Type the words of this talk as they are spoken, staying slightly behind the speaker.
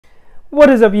What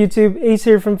is up, YouTube? Ace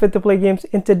here from Fit to Play Games,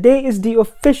 and today is the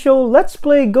official Let's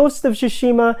Play Ghost of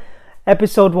Tsushima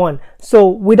Episode 1. So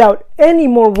without any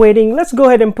more waiting, let's go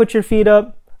ahead and put your feet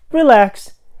up,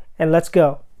 relax, and let's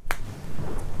go.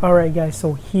 Alright guys,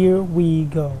 so here we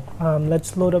go.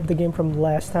 Let's load up the game from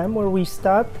last time where we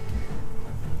stopped.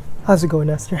 How's it going,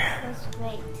 Esther? That's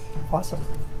great. Awesome.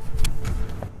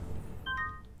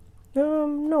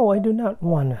 No, I do not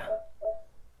wanna.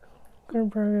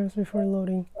 Current progress before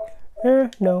loading.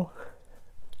 No,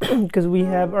 because we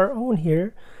have our own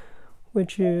here,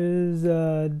 which is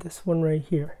this one right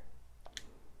here.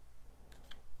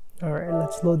 Alright,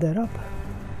 let's load that up.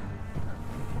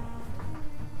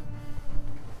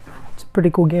 It's a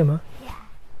pretty cool game, huh? Yeah.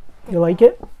 You like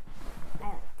it? I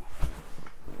like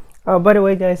that. By the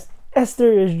way, guys,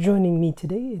 Esther is joining me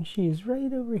today, and she is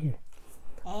right over here.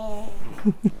 Hey.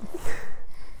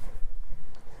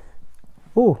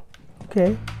 Oh,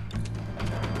 okay.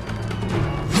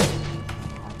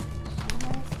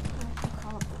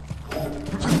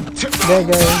 That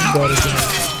guy got it.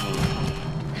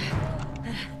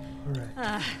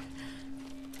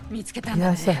 Alright.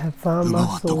 Yes, I have found my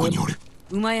sword.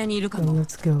 And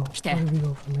let's go. Where do we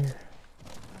go from here?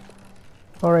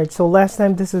 Alright, so last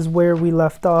time this is where we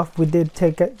left off. We did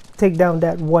take down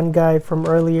that one guy from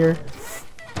earlier,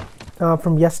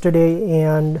 from yesterday,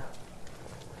 and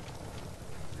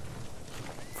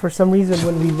for some reason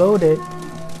when we load it,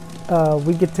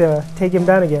 we get to take him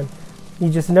down again. You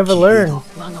just never learn.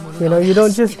 You know, you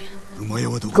don't just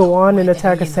go on and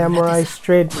attack a samurai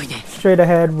straight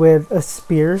ahead with a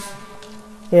spear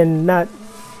and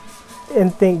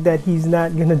think that he's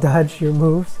not gonna dodge your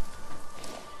moves.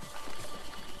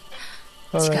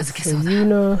 Alright, so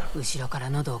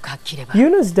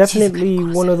Yuna's definitely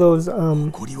one of those,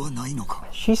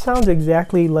 she sounds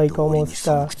exactly like almost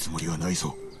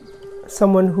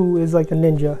someone who is like a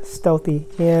ninja, stealthy.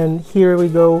 And here we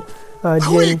go,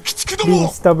 Jin being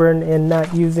stubborn and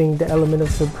not using the element of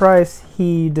surprise,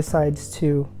 he decides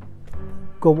to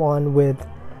go on with,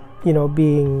 you know,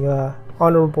 being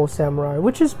honorable samurai,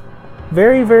 which is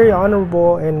very, very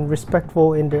honorable and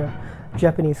respectful in the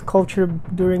Japanese culture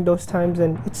during those times,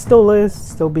 and it still is,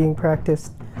 still being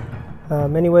practiced.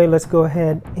 Anyway, let's go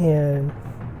ahead and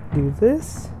do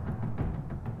this.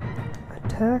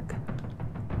 Attack.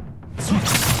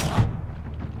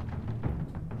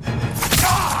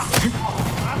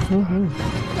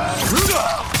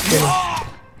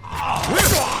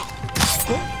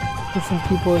 There's some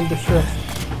people in distress.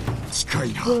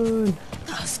 Run.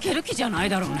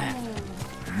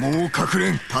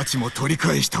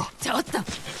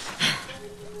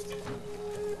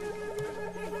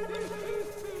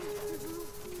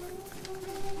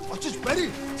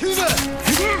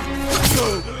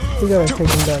 We gotta take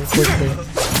him down quickly.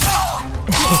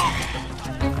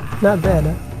 Not bad,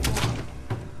 huh?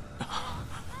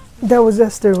 That was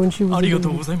Esther when she was a baby.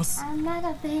 I'm not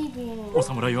a baby.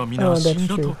 Oh, that's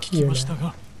true.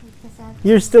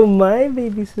 You're still my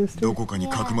baby sister.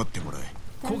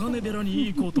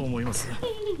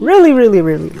 Really, really,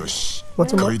 really.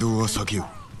 What's a month?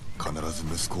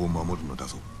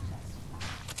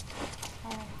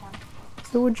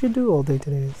 So what'd you do all day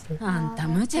today, Esther?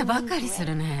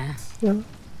 Yeah.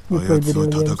 You played video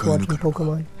games, watching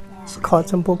Pokemon. Caught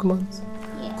some Pokemons?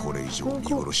 Oh,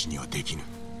 cool.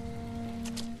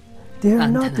 They are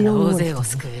not the only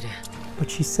ones.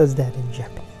 But she says that in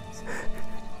Japanese.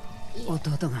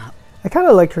 I kind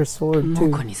of like her sword too.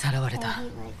 And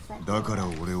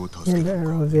the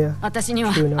arrows, yeah. Oh,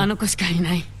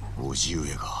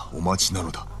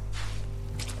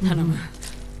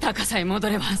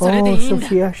 so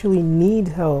she actually needs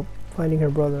help finding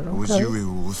her brother. Okay.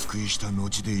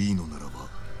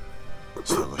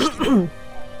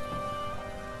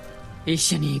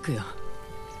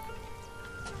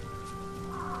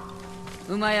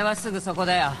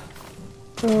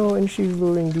 Oh, and she's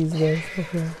luring these guys.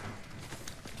 Okay.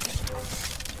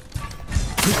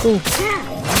 Oh.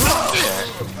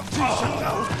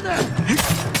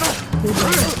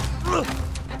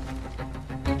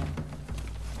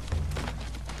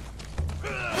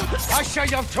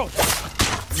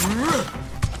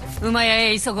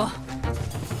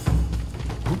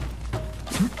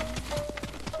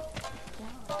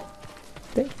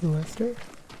 Thank you, Esther.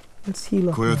 Let's heal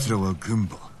up. Oh,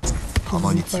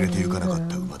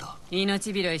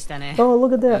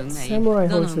 look at that! Samurai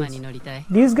horses.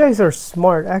 These guys are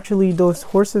smart. Actually, those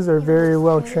horses are very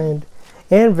well trained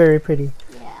and very pretty.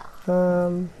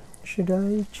 Should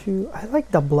I choose? I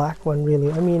like the black one,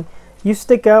 really. I mean, you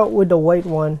stick out with the white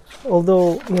one,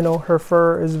 although, you know, her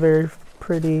fur is very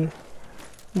pretty.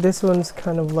 This one's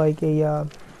kind of like a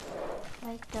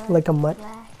like Like a mutt.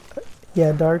 black.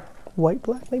 Yeah, dark white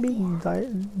black maybe?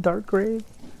 Dark gray?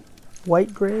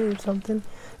 White gray or something?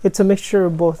 It's a mixture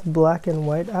of both black and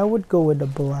white. I would go with the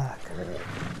black.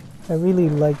 I really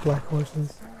like black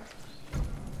horses.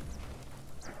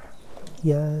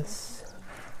 Yes.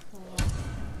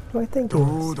 I think it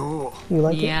is. You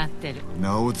like it?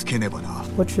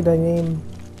 What should I name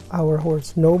our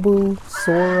horse? Nobu,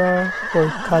 Sora, or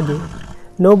Kage?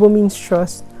 Nobu means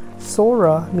trust,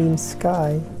 Sora means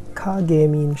sky, Kage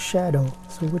means shadow.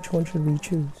 So which one should we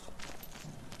choose?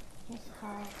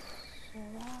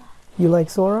 You like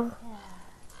Sora? Yeah.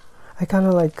 I kind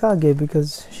of like Kage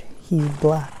because he's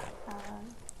black.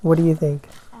 What do you think?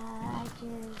 I just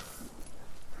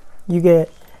You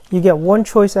get one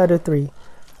choice out of 3.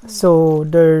 So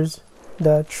there's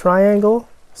the triangle,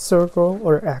 circle,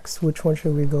 or X. Which one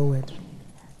should we go with?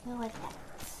 go with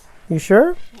X. You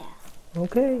sure? Yeah.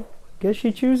 Okay. Guess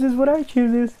she chooses what I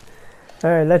chooses.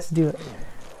 Alright, let's do it.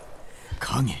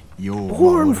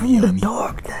 Born from the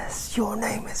darkness, your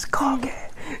name is Kage.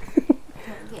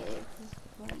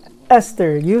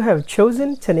 Esther, you have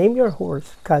chosen to name your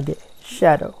horse Kage,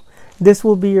 Shadow. This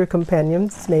will be your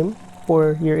companion's name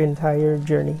for your entire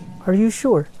journey. Are you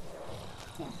sure?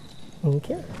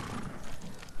 Okay.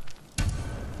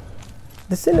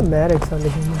 The cinematics on the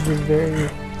game is very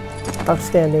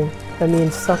outstanding. I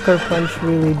mean, Sucker Punch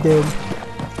really did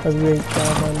a great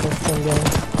job on this one,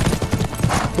 guys.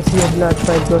 If you have not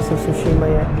tried Ghost of Tsushima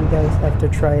yet, you guys have to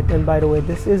try it. And by the way,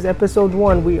 this is episode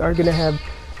 1. We are gonna have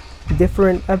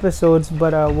different episodes,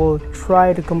 but we'll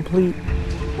try to complete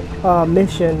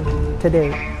mission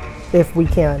today if we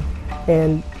can.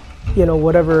 And you know,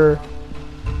 whatever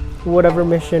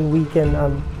mission we can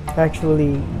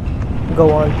actually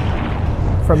go on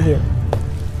from here.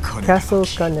 Castle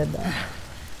Kaneda.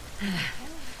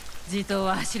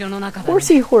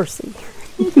 Horsey.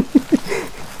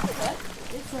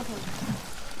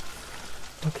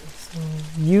 Okay, so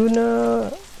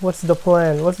Yuna, what's the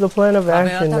plan? What's the plan of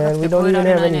action, man? We don't even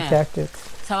have any tactics.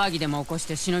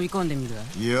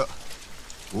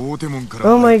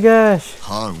 Oh my gosh,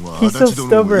 he's so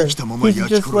stubborn. He's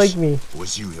just like me.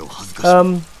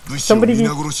 Somebody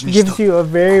gives you a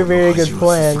very, very good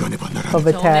plan of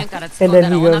attack, and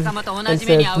then he goes and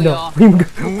says, no,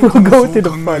 we'll go to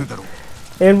the front.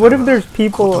 And what if there's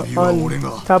people on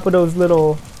top of those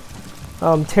little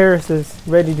terraces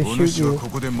ready to shoot you?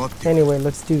 Anyway,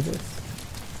 let's do this.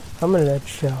 I'm gonna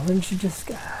challenge this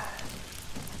guy.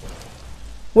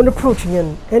 When approaching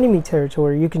an enemy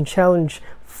territory, you can challenge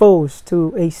foes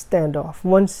to a standoff.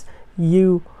 Once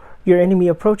your enemy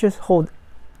approaches, hold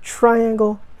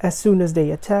triangle. As soon as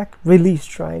they attack, release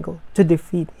triangle to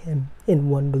defeat him in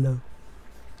one blow.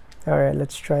 Alright,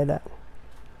 let's try that.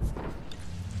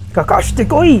 Kakashite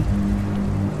koi!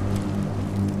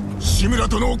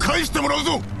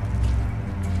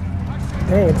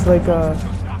 Hey, it's like a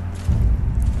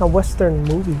Western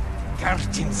movie.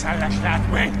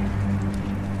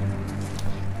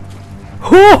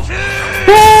 Oh!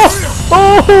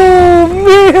 Oh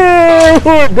man!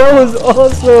 That was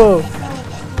awesome!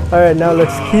 Alright, now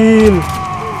let's kill.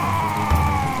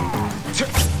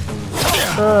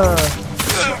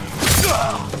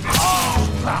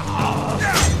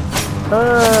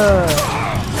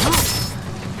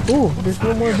 Ooh, there's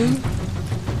one more dude.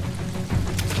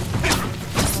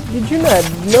 Did you not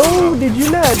know? Did you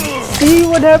not see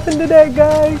what happened to that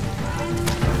guy?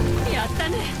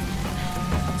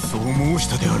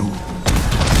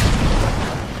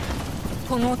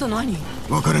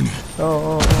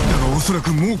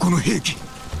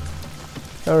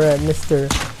 Alright, mister.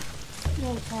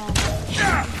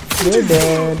 You're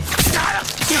dead.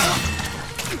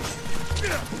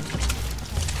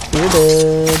 You're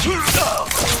dead.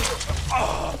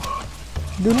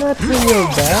 Do not turn your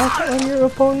back on your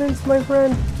opponents, my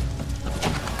friend.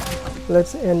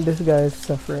 Let's end this guy's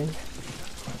suffering.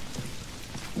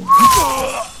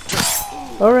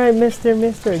 Alright, mister,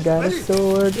 I got a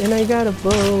sword and I got a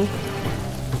bow.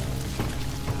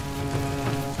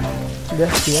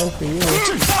 That's the end for you.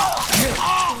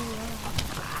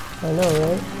 I know,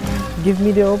 right? Give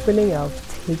me the opening, I'll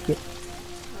take it.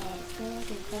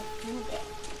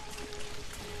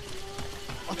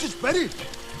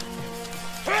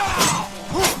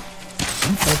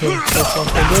 Okay, so far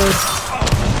so good.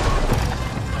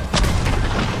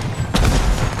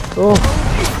 Oh.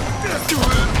 What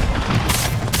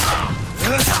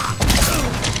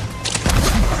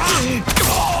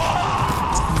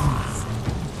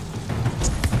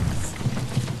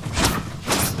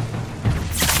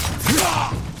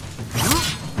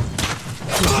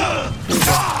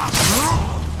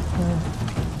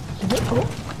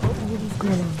is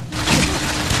going on?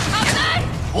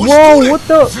 Whoa, what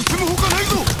the?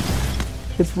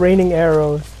 It's raining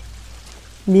arrows.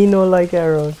 Me no like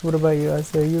arrows. What about you,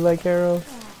 Asa? You like arrows?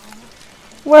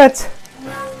 What?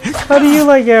 How do you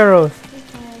like arrows?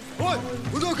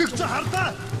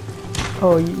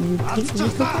 Oh, you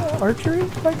took archery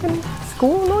back in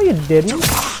school? No, you didn't.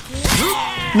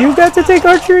 You got to take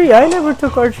archery? I never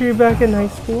took archery back in high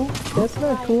school. That's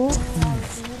not cool.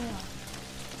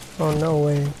 Oh, no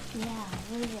way.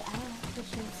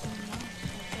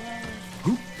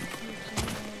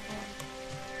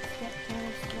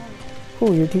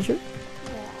 Who, your teacher?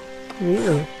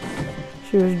 Really?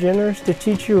 She was generous to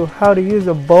teach you how to use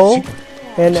a bow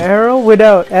and arrow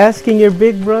without asking your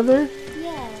big brother?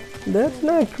 Yeah. That's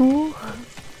not cool.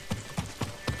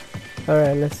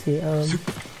 Alright, let's see.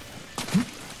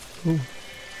 Ooh.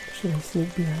 Should I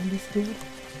sneak behind this dude?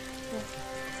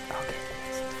 Okay.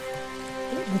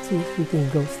 Let's see if we can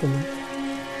ghost him.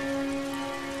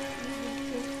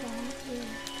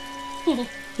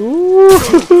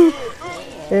 Ooh!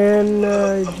 And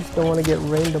I just don't want to get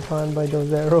rained upon by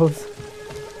those arrows.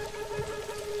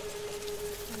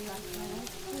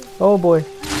 Oh boy.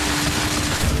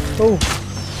 Oh.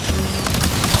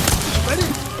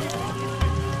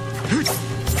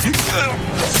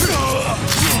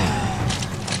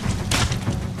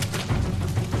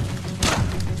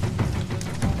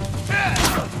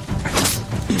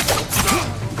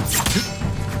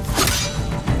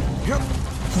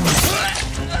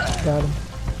 Got him.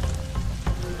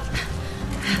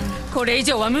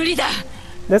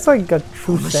 That's like a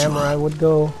true samurai would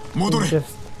go and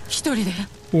just,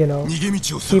 you know,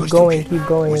 keep going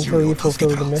until you fulfill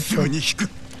the mission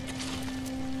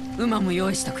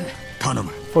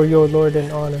for your lord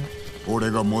and honor.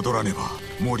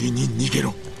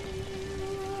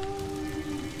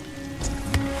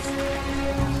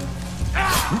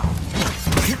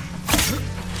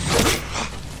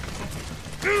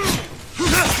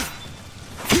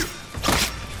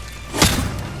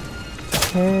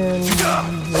 And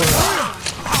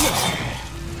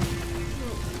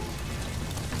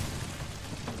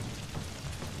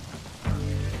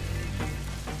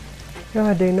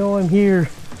God, they know I'm here.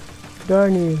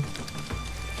 Darn you.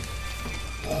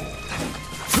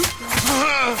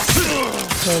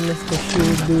 Oh, Mr.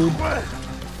 Shield, dude.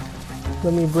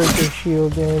 Let me break your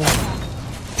shield, then.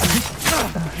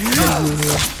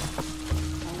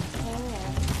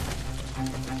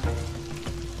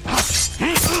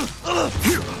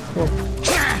 Oh.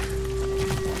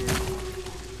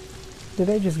 Did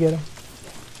I just get him?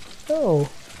 Oh.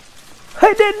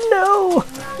 I didn't know!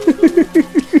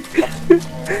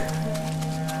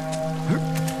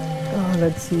 Oh,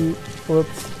 let's see.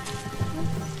 Whoops.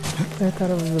 I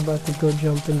thought I was about to go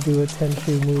jump and do a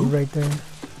Tenchu move right there.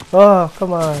 Oh,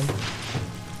 come on.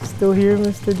 Still here,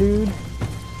 Mr. Dude?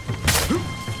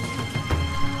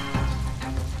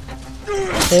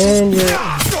 And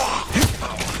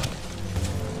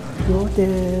you're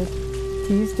dead.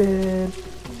 He's dead.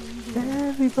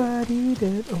 Everybody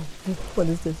dead. Oh, what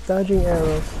is this? Dodging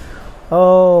arrows.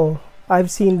 Oh, I've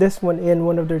seen this one in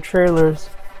one of their trailers.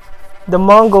 The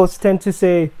Mongols tend to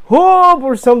say "Whoop"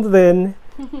 or something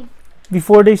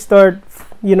before they start,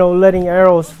 you know, letting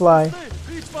arrows fly.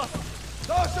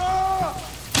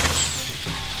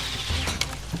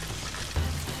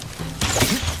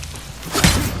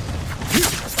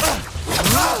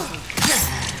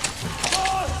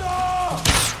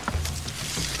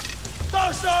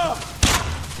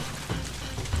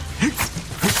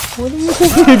 What do you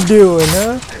think you're doing,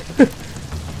 huh?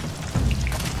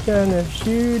 Gonna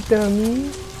shoot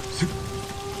dummy.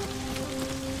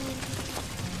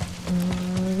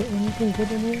 Anything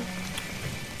good in here?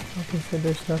 Okay, so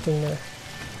there's nothing there.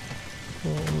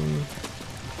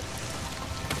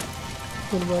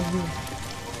 What about you?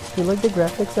 Do you like the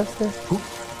graphics, Esther?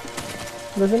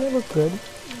 Doesn't it look good?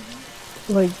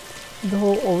 Like the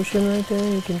whole ocean right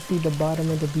there, you can see the bottom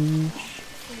of the beach.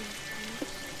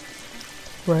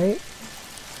 Right?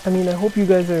 I mean, I hope you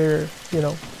guys are, you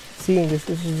know, seeing this.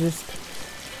 This is just,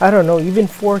 I don't know, even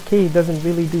 4K doesn't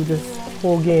really do this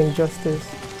whole game justice.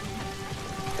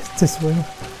 To swim.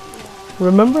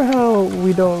 Remember how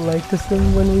we don't like to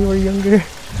swim when we were younger?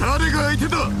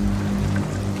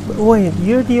 But wait,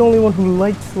 you're the only one who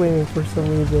liked swimming for some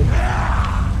reason.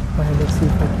 Alright, let's see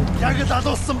if I can.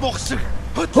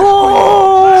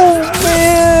 Oh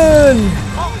man!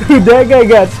 That guy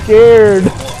got scared.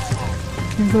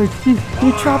 He's like,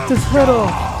 he chopped his head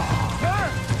off.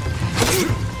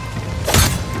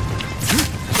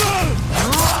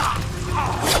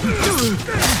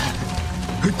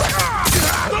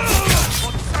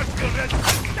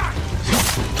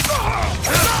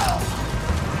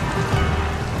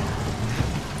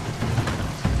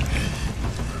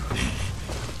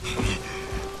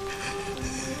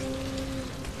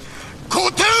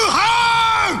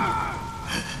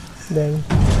 then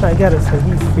I gotta say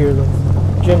he's fearless.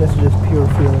 Jin is just pure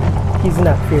feeling. He's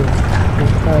not fearless.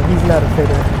 He's not afraid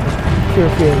of anything. Pure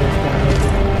fearless guy.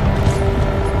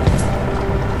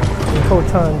 And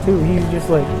Khotun too, he's just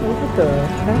like, what the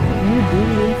heck are you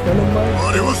doing in front of my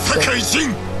face?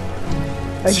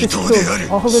 I just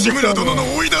killed all of the samurai.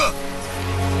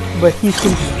 But he's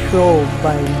controlled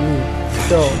by you,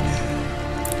 so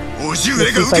let's see if I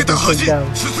can take down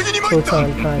Khotun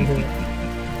kinda.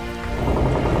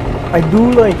 I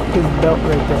do like his belt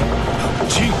right there.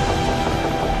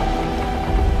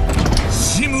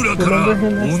 Remember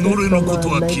him as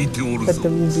at the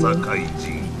museum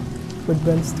with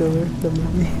Ben Stiller, the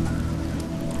movie?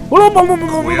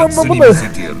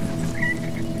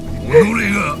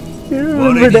 You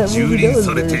remember that movie? That was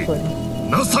very funny.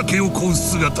 情けをこう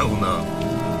姿をな。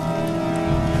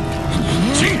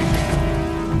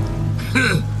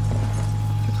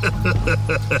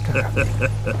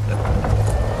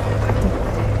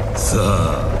さ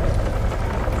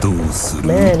あ、どうする？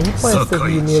 Man, he plans to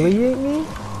humiliate me?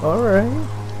 Alright.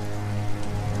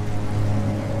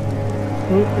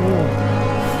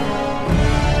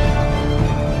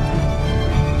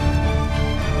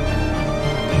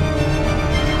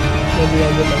 Maybe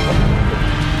I'll get my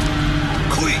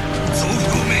来い、総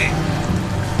表明。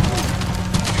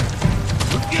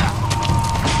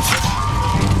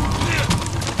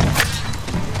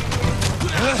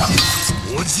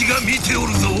おじが見てお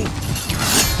るぞ。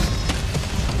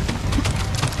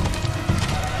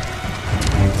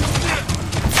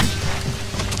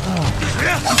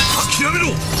諦めろ、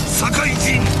堺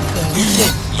人。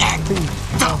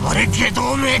黙れけ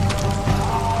どめ。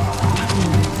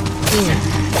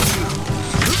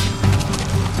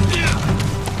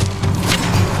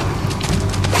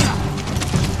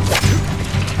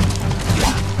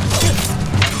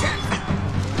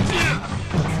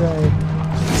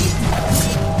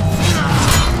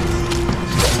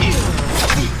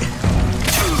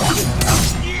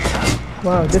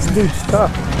Wow, this dude's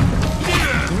tough.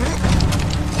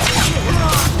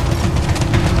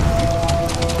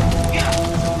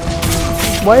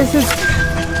 Why is this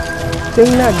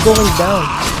thing not going down?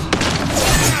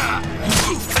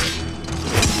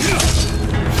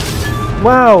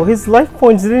 Wow, his life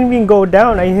points didn't even go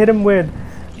down. I hit him with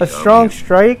a strong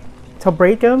strike to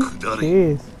break him.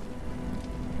 Jeez.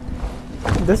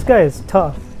 This guy is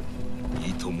tough.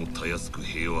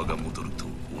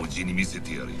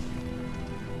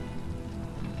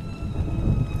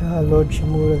 Lord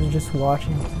Shimura is just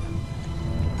watching.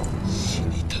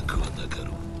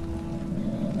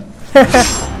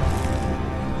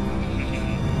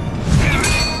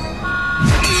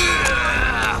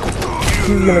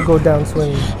 He's gonna go down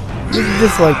swinging. This is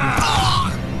just like me.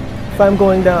 If I'm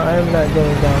going down, I am not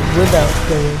going down without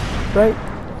swinging, right?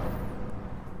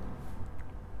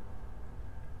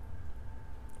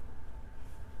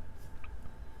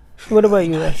 What about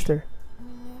you, Esther?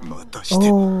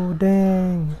 Oh,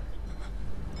 dang.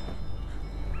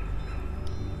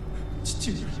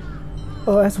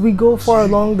 As we go far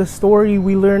along the story,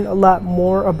 we learn a lot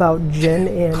more about Jin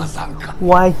and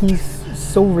why he's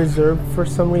so reserved for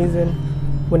some reason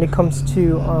when it comes to,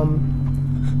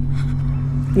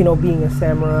 you know, being a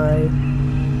samurai.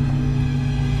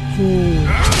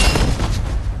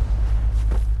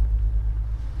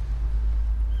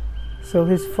 So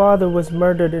his father was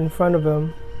murdered in front of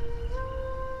him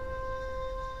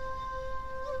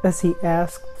as he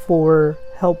asked for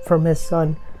help from his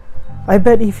son. I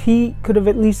bet if he could have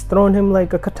at least thrown him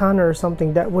like a katana or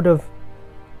something, that would have...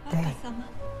 Dang.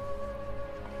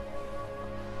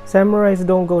 Samurais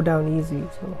don't go down easy,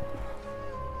 so...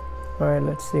 Alright,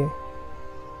 let's see.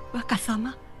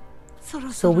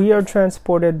 So we are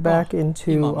transported back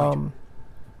into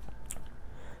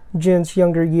Jin's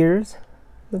younger years.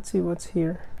 Let's see what's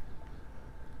here.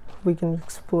 We can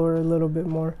explore a little bit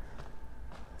more.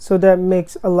 So that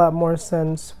makes a lot more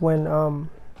sense when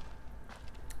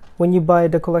you buy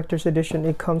the collector's edition.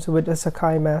 It comes with a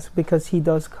Sakai mask because he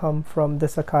does come from the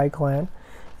Sakai clan,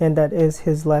 and that is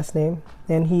his last name,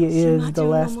 and he is the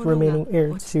last remaining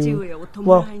heir to,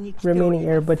 well, remaining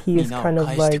heir, but he is kind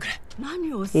of like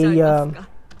a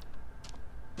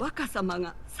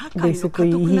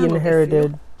basically he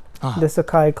inherited the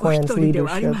Sakai clan's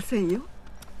leadership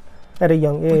at a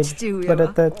young age, but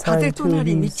at that time too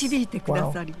he's,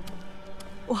 wow.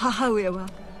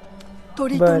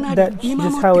 But that's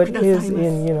just how it is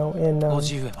in, you know, in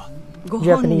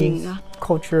Japanese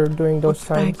culture during those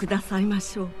times.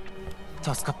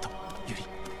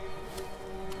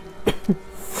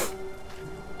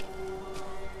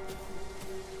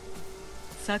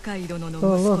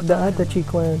 Oh look, the Adachi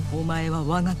clan.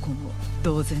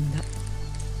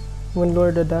 when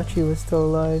Lord Adachi was still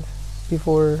alive,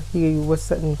 before he was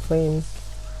set in flames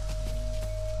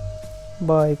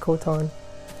by Khotun.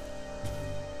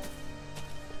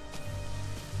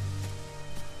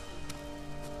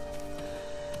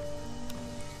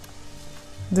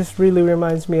 This really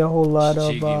reminds me a whole lot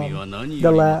of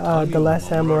the Last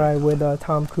Samurai with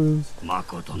Tom Cruise.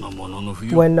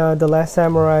 When The Last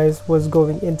Samurai was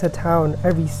going into town,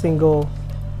 every single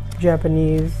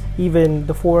Japanese, even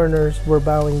the foreigners, were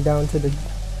bowing down to the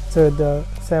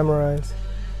samurais,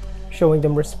 showing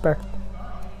them respect.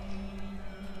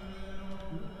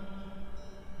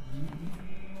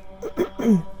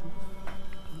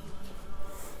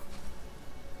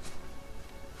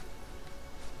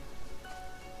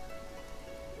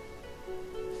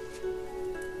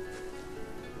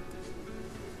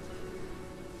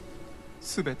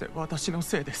 すべて私の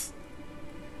せいです。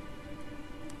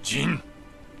ジン、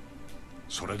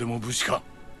それでも武士か。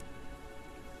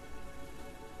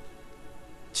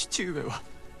父上は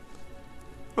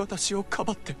私をか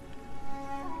ばって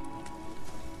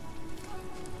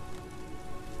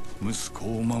息子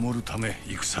を守るため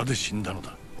戦で死んだの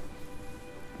だ。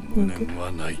無念は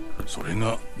ない。それ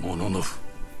がモノノフ。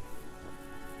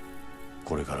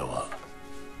これからは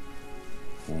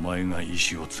お前が意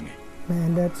志を継げ。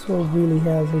 Man, that sword really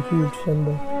has a huge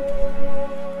symbol.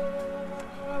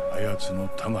 あやつの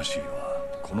魂は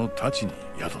この太刀に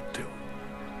宿っておる。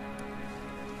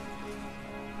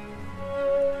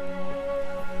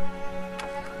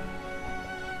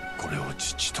これを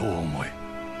父と思え。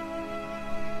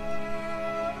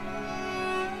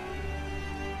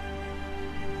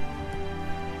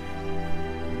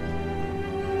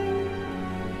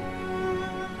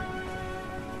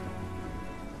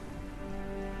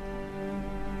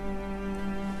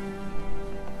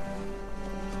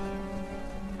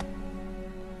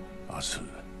明日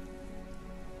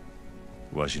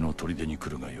わしの砦に来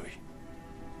るがよい。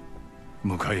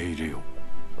迎え入れよう。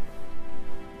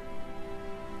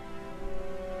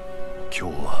今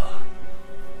日は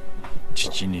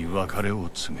父に別れを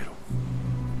告げろ。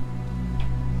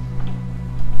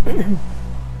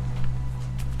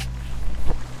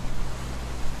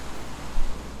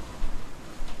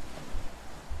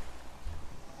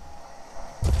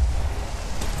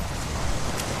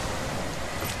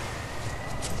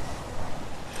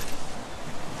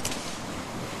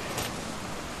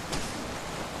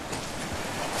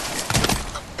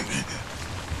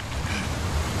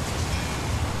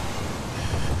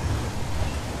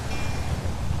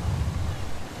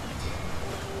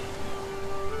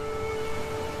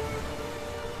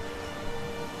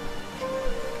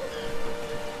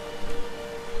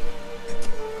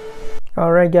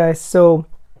Alright guys, so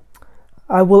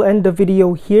I will end the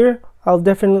video here. I'll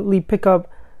definitely pick up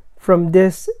from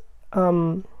this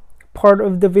part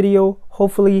of the video,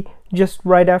 hopefully just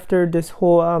right after this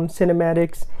whole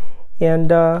cinematics.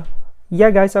 And yeah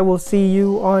guys, I will see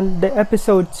you on the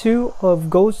episode 2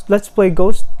 of Let's Play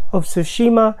Ghost of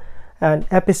Tsushima and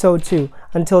episode 2.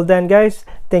 Until then guys,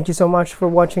 thank you so much for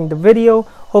watching the video.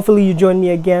 Hopefully you join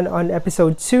me again on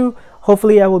episode 2.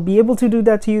 Hopefully I will be able to do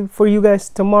that for you guys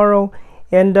tomorrow.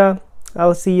 And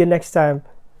I'll see you next time.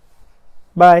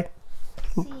 Bye.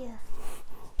 See ya.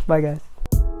 Bye guys.